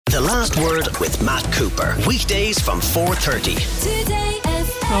The Last Word with Matt Cooper. Weekdays from 4:30. Today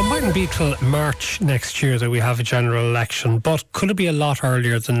Now, it mightn't be till March next year that we have a general election, but could it be a lot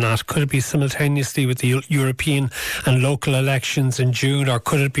earlier than that? Could it be simultaneously with the European and local elections in June, or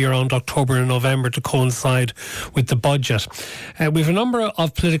could it be around October and November to coincide with the budget? We have a number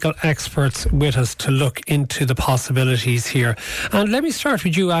of political experts with us to look into the possibilities here. And let me start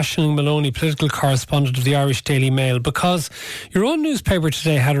with you, Aisling Moloney, political correspondent of the Irish Daily Mail, because your own newspaper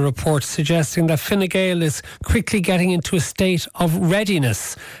today had a report suggesting that Fine Gael is quickly getting into a state of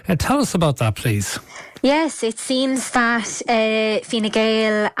readiness. Tell us about that, please. Yes, it seems that Fine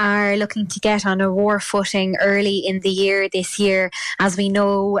Gael are looking to get on a war footing early in the year this year. As we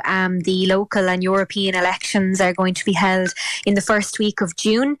know, the local and European elections are going to be held in the first week of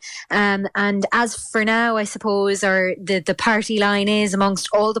June. And as for now, I suppose, or the party line is amongst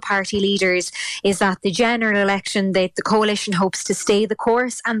all the party leaders, is that the general election, the coalition hopes to stay the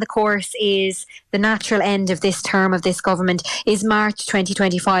course, and the course is the natural end of this term of this government is March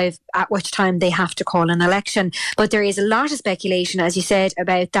 2025, at which time they have to call an election. But there is a lot of speculation, as you said,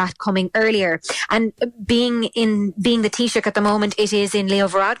 about that coming earlier. And being the Taoiseach at the moment, it is in Leo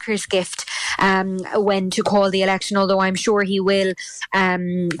Varadkar's gift when to call the election, although I'm sure he will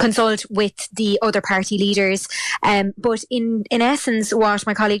consult with the other party leaders. But in essence, what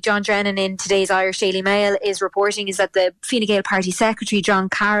my colleague John Drennan in today's Irish Daily Mail is reporting is that the Fine Gael party secretary, John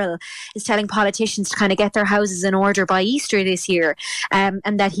Carroll, is telling politicians to kind of get their houses in order by Easter this year, and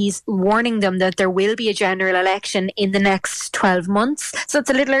that he's warning them that there will be a general election in the next 12 months. So it's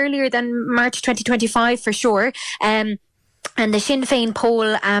a little earlier than March 2025 for sure. And the Sinn Fein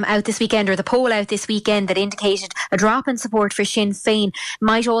poll out this weekend, or the poll out this weekend that indicated a drop in support for Sinn Fein,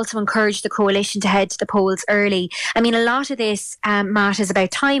 might also encourage the coalition to head to the polls early. I mean, a lot of this, Matt, is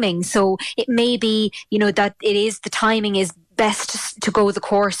about timing. So it may be, that the timing is best to go the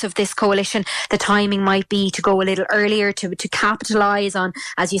course of this coalition. The timing might be to go a little earlier to capitalise on,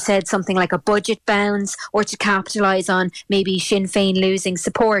 as you said, something like a budget bounce, or to capitalise on maybe Sinn Féin losing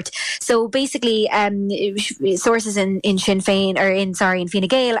support. So basically, sources in Sinn Féin, in Fine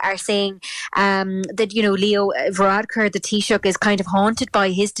Gael, are saying that Leo Varadkar, the Taoiseach, is kind of haunted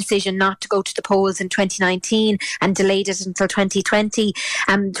by his decision not to go to the polls in 2019 and delayed it until 2020.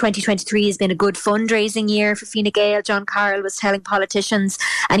 2023 has been a good fundraising year for Fine Gael. John Carroll was telling politicians,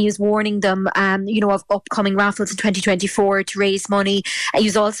 and he was warning them, of upcoming raffles in 2024 to raise money. He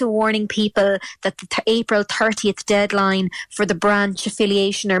was also warning people that the April 30th deadline for the branch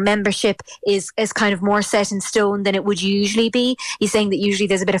affiliation or membership is kind of more set in stone than it would usually be. He's saying that usually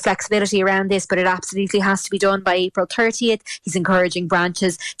there's a bit of flexibility around this, but it absolutely has to be done by April 30th. He's encouraging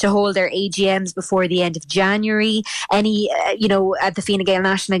branches to hold their AGMs before the end of January. The Fine Gael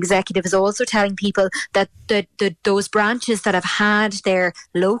National Executive is also telling people that those branches that have had their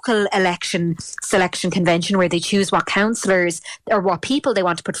local election selection convention, where they choose what councillors or what people they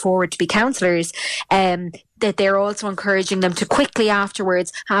want to put forward to be councillors, that they're also encouraging them to quickly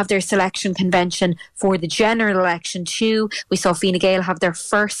afterwards have their selection convention for the general election too. We saw Fine Gael have their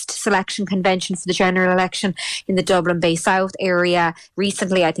first selection convention for the general election in the Dublin Bay South area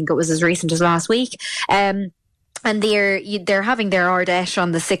recently. I think it was as recent as last week. And they're having their Ardèche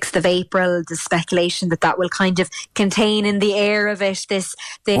on the 6th of April. The speculation that will kind of contain in the air of it this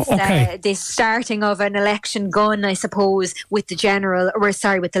starting of an election gun, I suppose, with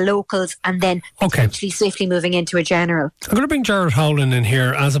the locals, and then potentially swiftly moving into a general. I'm going to bring Gerard Howlin in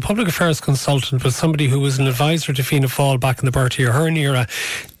here as a public affairs consultant, but somebody who was an advisor to Fianna Fáil back in the Bertie Ahern era.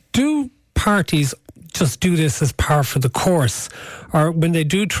 Do parties just do this as par for the course, or when they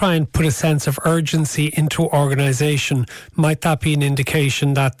do try and put a sense of urgency into organisation, might that be an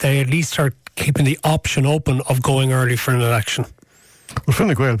indication that they at least are keeping the option open of going early for an election? Well,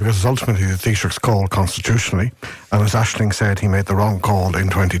 Fine Gael, because it's ultimately the Taoiseach's call constitutionally, and as Aisling said, he made the wrong call in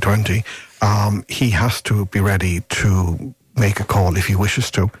 2020. He has to be ready to make a call if he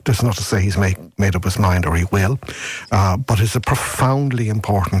wishes to. That's not to say he's made up his mind, or he will, but it's a profoundly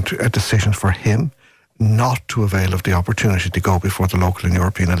important decision for him not to avail of the opportunity to go before the local and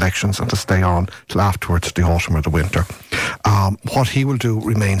European elections and to stay on till afterwards, the autumn or the winter. What he will do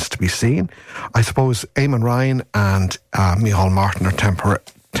remains to be seen. I suppose Eamon Ryan and Micheál Martin are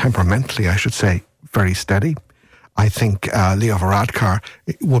temperamentally, I should say, very steady. I think Leo Varadkar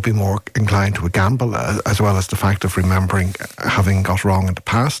would be more inclined to a gamble, as well as the fact of remembering having got wrong in the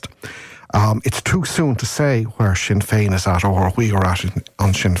past. It's too soon to say where Sinn Féin is at, or where we are at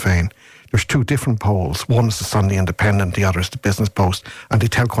on Sinn Féin. There's two different polls. One is the Sunday Independent, the other is the Business Post, and they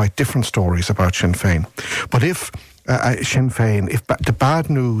tell quite different stories about Sinn Féin. But if Sinn Fein, if the bad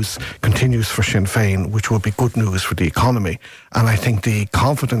news continues for Sinn Fein, which will be good news for the economy, and I think the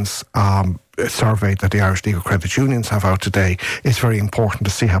confidence survey that the Irish Legal Credit Unions have out today is very important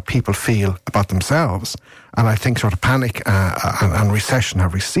to see how people feel about themselves. And I think sort of panic and recession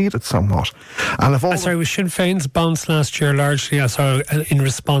have receded somewhat. And was Sinn Féin's bounce last year largely in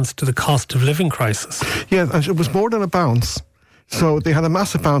response to the cost of living crisis? Yeah, it was more than a bounce. So they had a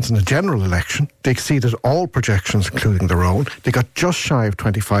massive bounce in the general election. They exceeded all projections, including their own. They got just shy of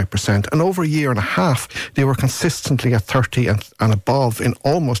 25%. And over a year and a half, they were consistently at 30 and above in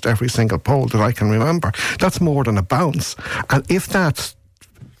almost every single poll that I can remember. That's more than a bounce. And if that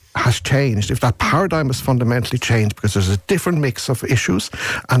has changed, if that paradigm has fundamentally changed, because there's a different mix of issues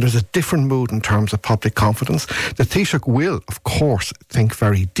and there's a different mood in terms of public confidence, the Taoiseach will, of course, think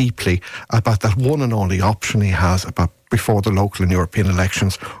very deeply about that one and only option he has about before the local and European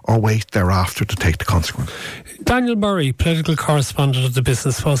elections, or wait thereafter to take the consequence. Daniel Murray, political correspondent of the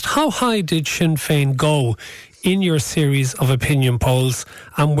Business Post. How high did Sinn Féin go in your series of opinion polls,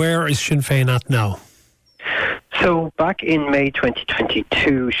 and where is Sinn Féin at now? So back in May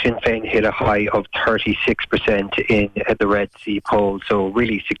 2022, Sinn Féin hit a high of 36% in the Red C poll, so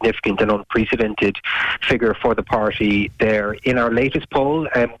really significant and unprecedented figure for the party there. In our latest poll,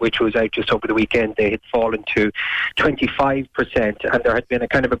 which was out just over the weekend, they had fallen to 25%, and there had been a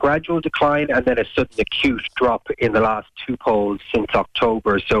kind of a gradual decline and then a sudden acute drop in the last two polls since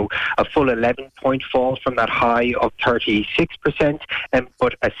October. So a full 11-point fall from that high of 36%,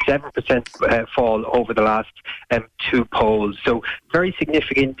 but a 7% fall over the last two polls. So very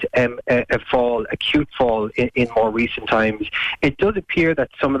significant a fall, acute fall in more recent times. It does appear that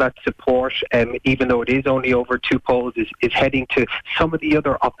some of that support, even though it is only over two polls, is heading to some of the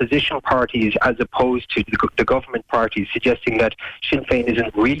other opposition parties as opposed to the government parties, suggesting that Sinn Féin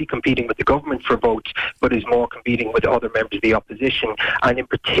isn't really competing with the government for votes, but is more competing with other members of the opposition. And in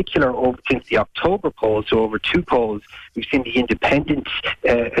particular, since the October poll, so over two polls, we've seen the independent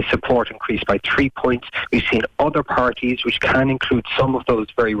support increase by 3 points. We've seen other parties, which can include some of those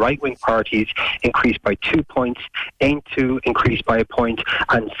very right-wing parties, increase by 2 points, Aim to increase by a point,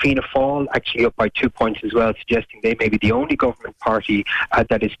 and Fianna Fáil actually up by 2 points as well, suggesting they may be the only government party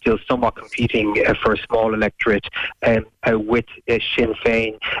that is still somewhat competing for a small electorate with Sinn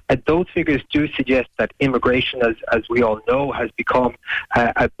Féin. Those figures do suggest that immigration, as we all know, has become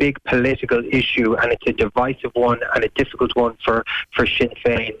a big political issue, and it's a divisive one and a difficult one for Sinn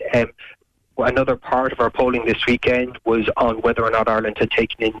Féin. Another part of our polling this weekend was on whether or not Ireland had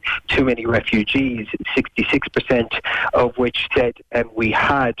taken in too many refugees, 66% of which said we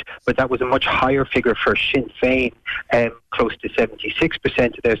had, but that was a much higher figure for Sinn Féin. Close to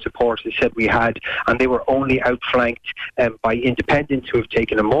 76% of their supporters said we had, and they were only outflanked by independents who have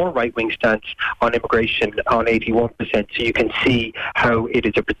taken a more right-wing stance on immigration on 81%. So you can see how it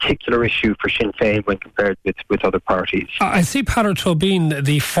is a particular issue for Sinn Féin when compared with other parties. I see Peadar Tóibín,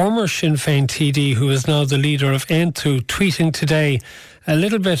 the former Sinn Féin TD, who is now the leader of Aintu, tweeting today a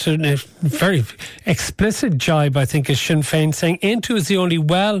little bit in a very explicit jibe, I think, is Sinn Féin, saying Aintu is the only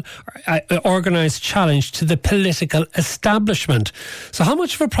well-organised challenge to the political establishment. So how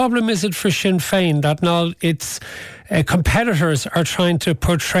much of a problem is it for Sinn Féin that now its competitors are trying to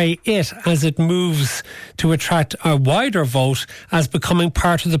portray it as it moves to attract a wider vote as becoming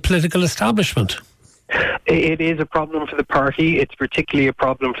part of the political establishment? It is a problem for the party. It's particularly a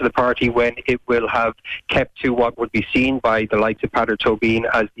problem for the party when it will have kept to what would be seen by the likes of Peadar Tóibín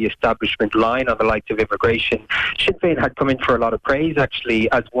as the establishment line on the likes of immigration. Sinn Féin had come in for a lot of praise, actually,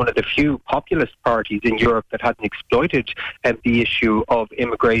 as one of the few populist parties in Europe that hadn't exploited the issue of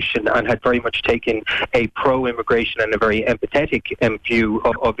immigration and had very much taken a pro-immigration and a very empathetic view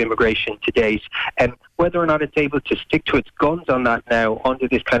of immigration to date. Whether or not it's able to stick to its guns on that now under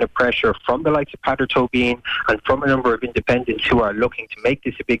this kind of pressure from the likes of Peadar Tóibín and from a number of independents who are looking to make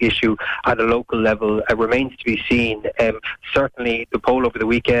this a big issue at a local level remains to be seen. Certainly the poll over the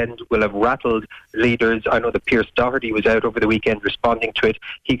weekend will have rattled leaders. I know that Pierce Doherty was out over the weekend responding to it.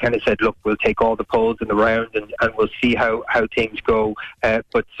 He kind of said, look, we'll take all the polls in the round and we'll see how things go.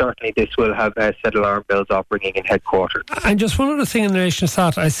 But certainly this will have set alarm bells off ringing in headquarters. And just one other thing in relation to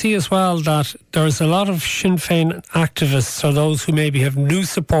that, I see as well that there's a lot of Sinn Féin activists, or those who maybe have new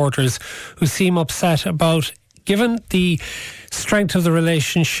supporters, who seem upset about, given the strength of the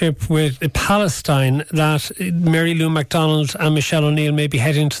relationship with Palestine that Mary Lou MacDonald and Michelle O'Neill may be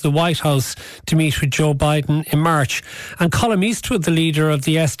heading to the White House to meet with Joe Biden in March. And Colm Eastwood, the leader of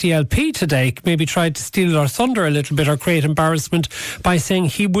the SDLP today, maybe tried to steal our thunder a little bit or create embarrassment by saying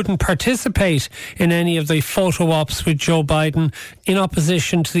he wouldn't participate in any of the photo ops with Joe Biden in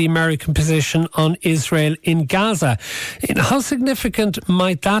opposition to the American position on Israel in Gaza. How significant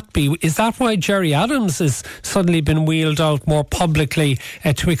might that be? Is that why Gerry Adams has suddenly been wheeled out more publicly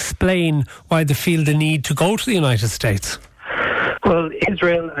to explain why they feel the need to go to the United States? Well,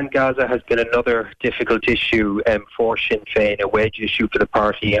 Israel and Gaza has been another difficult issue for Sinn Fein, a wedge issue for the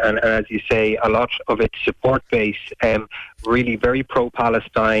party. And as you say, a lot of its support base, really very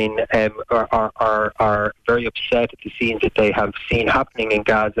pro-Palestine, are very upset at the scenes that they have seen happening in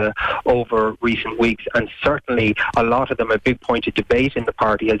Gaza over recent weeks. And certainly a lot of them, a big point of debate in the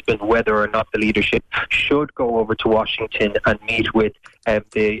party has been whether or not the leadership should go over to Washington and meet with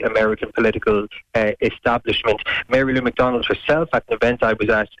the American political establishment. Mary Lou MacDonald herself, at an event I was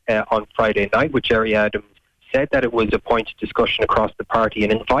at on Friday night with Gerry Adams, said that it was a point of discussion across the party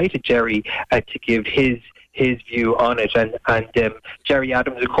and invited Gerry to give his view on it. And Gerry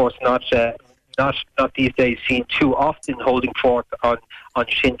Adams, of course, not these days seen too often holding forth on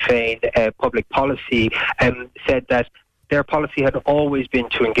Sinn Fein public policy, said that their policy had always been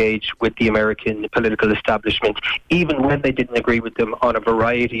to engage with the American political establishment, even when they didn't agree with them on a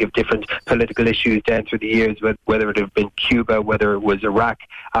variety of different political issues down through the years, whether it had been Cuba, whether it was Iraq,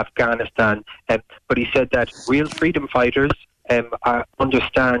 Afghanistan. But he said that real freedom fighters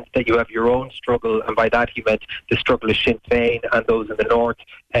understand that you have your own struggle, and by that he meant the struggle of Sinn Fein and those in the north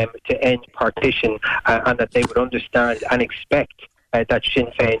to end partition, and that they would understand and expect that Sinn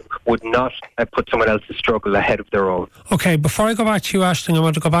Fein would not put someone else's struggle ahead of their own. OK, before I go back to you, Aisling, I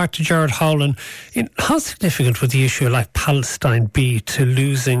want to go back to Gerard Howlin. How significant would the issue like Palestine be to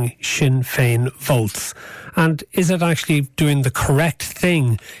losing Sinn Fein votes? And is it actually doing the correct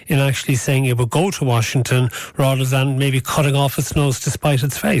thing in actually saying it will go to Washington rather than maybe cutting off its nose to spite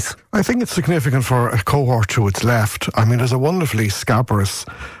its face? I think it's significant for a cohort to its left. I mean, there's a wonderfully scabrous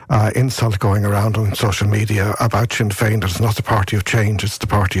insult going around on social media about Sinn Fein that it's not the party of change, it's the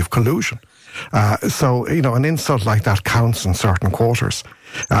party of collusion. So, an insult like that counts in certain quarters.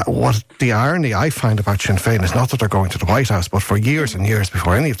 What the irony I find about Sinn Fein is not that they're going to the White House, but for years and years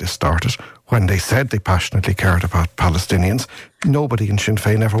before any of this started, when they said they passionately cared about Palestinians, nobody in Sinn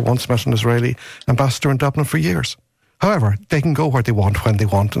Fein ever once met an Israeli ambassador in Dublin for years. However, they can go where they want, when they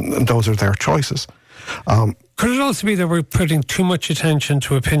want, and those are their choices. Could it also be that we're putting too much attention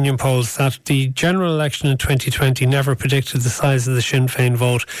to opinion polls, that the general election in 2020 never predicted the size of the Sinn Féin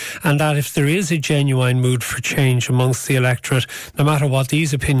vote, and that if there is a genuine mood for change amongst the electorate, no matter what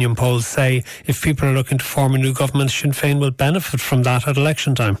these opinion polls say, if people are looking to form a new government, Sinn Féin will benefit from that at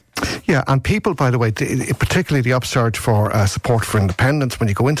election time? Yeah, and people, by the way, particularly the upsurge for support for independence, when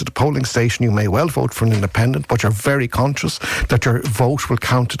you go into the polling station, you may well vote for an independent, but you're very conscious that your vote will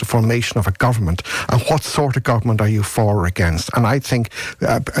count to the formation of a government. And what sort of government are you for or against? And I think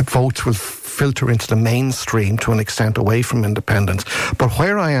votes will filter into the mainstream to an extent away from independence. But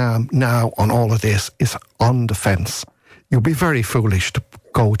where I am now on all of this is on the fence. You'll be very foolish to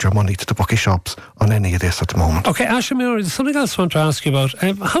go with your money to the bookie shops on any of this at the moment. OK, Aisling Moloney, there's something else I want to ask you about.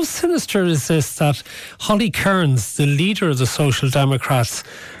 How sinister is this that Holly Cairns, the leader of the Social Democrats,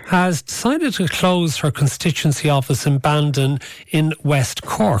 has decided to close her constituency office in Bandon in West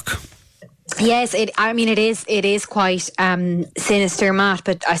Cork? Yes, it is quite sinister, Matt,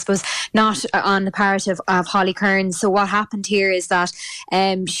 but I suppose not on the part of Holly Cairns. So what happened here is that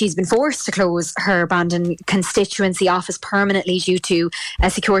she's been forced to close her Bandon constituency office permanently due to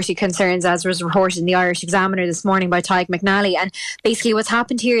security concerns, as was reported in the Irish Examiner this morning by Tyke McNally. And basically what's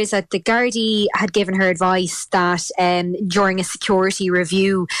happened here is that the Gardaí had given her advice that during a security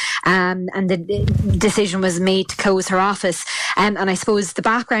review and the decision was made to close her office. And I suppose the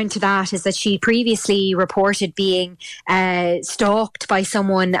background to that is that she previously reported being stalked by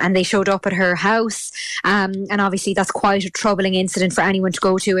someone and they showed up at her house. And obviously that's quite a troubling incident for anyone to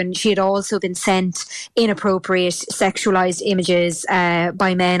go to. And she had also been sent inappropriate sexualised images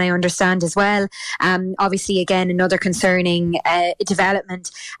by men, I understand, as well. Obviously, again, another concerning development.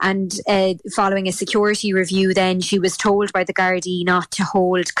 And following a security review, then she was told by the Gardaí not to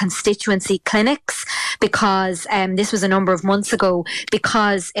hold constituency clinics because this was a number of months ago,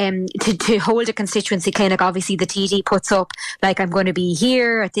 because to hold a constituency clinic, obviously the TD puts up like, I'm going to be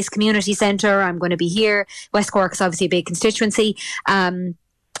here at this community centre, I'm going to be here. West Cork is obviously a big constituency.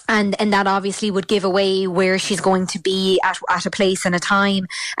 And that obviously would give away where she's going to be at a place and a time.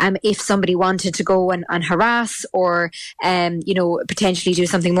 If somebody wanted to go and harass or, potentially do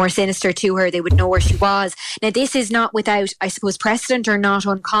something more sinister to her, they would know where she was. Now, this is not without, I suppose, precedent or not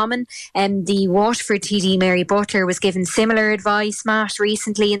uncommon. The Waterford TD Mary Butler was given similar advice, Matt,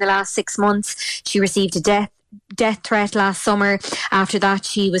 recently in the last 6 months. She received a death threat last summer. After that,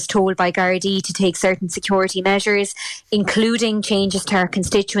 she was told by Gardaí to take certain security measures, including changes to her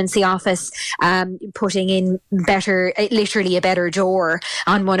constituency office, putting in literally a better door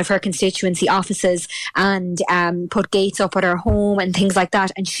on one of her constituency offices, and put gates up at her home and things like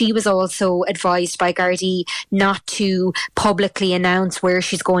that. And she was also advised by Gardaí not to publicly announce where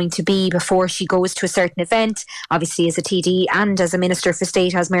she's going to be before she goes to a certain event. Obviously, as a TD and as a Minister for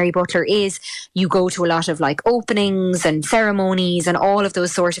State, as Mary Butler is, you go to a lot of openings and ceremonies and all of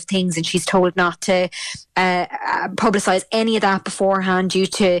those sort of things, and she's told not to publicise any of that beforehand due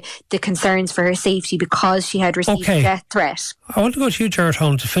to the concerns for her safety because she had received a death threat. I want to go to you, Gerard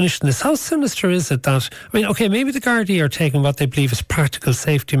Howlin, to finish this. How sinister is it that, maybe the Gardaí are taking what they believe is practical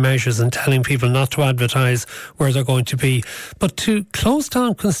safety measures and telling people not to advertise where they're going to be, but to close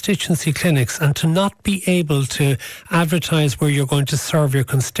down constituency clinics and to not be able to advertise where you're going to serve your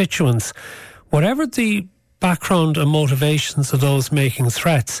constituents, whatever the background and motivations of those making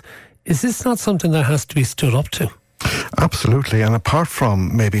threats, is this not something that has to be stood up to? Absolutely, and apart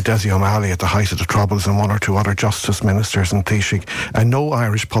from maybe Desi O'Malley at the height of the Troubles and one or two other justice ministers in Taoiseach, no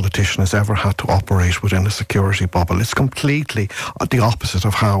Irish politician has ever had to operate within a security bubble. It's completely the opposite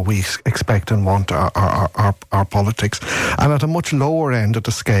of how we expect and want our politics. And at a much lower end of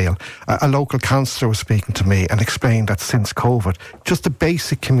the scale, a local councillor was speaking to me and explained that since COVID, just the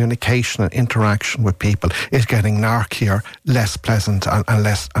basic communication and interaction with people is getting narkier, less pleasant and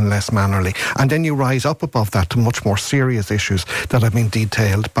less mannerly. And then you rise up above that to much more serious issues that have been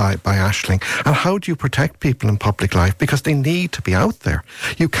detailed by Aisling. And how do you protect people in public life? Because they need to be out there.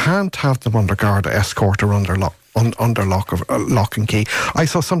 You can't have them under guard, escort or under lock and key. I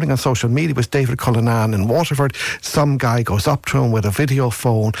saw something on social media with David Cullinan in Waterford. Some guy goes up to him with a video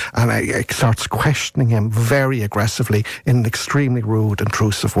phone and starts questioning him very aggressively in an extremely rude,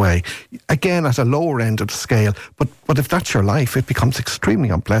 intrusive way. Again, at a lower end of the scale, but if that's your life, it becomes extremely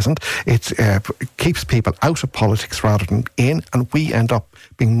unpleasant. It keeps people out of politics rather than in, and we end up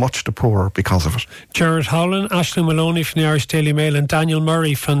being much the poorer because of it. Gerard Howlin, Aisling Moloney from the Irish Daily Mail and Daniel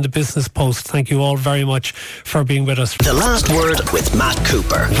Murray from the Business Post, thank you all very much for being with us. The Last Word with Matt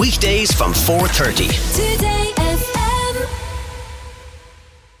Cooper. Weekdays from 4:30. Today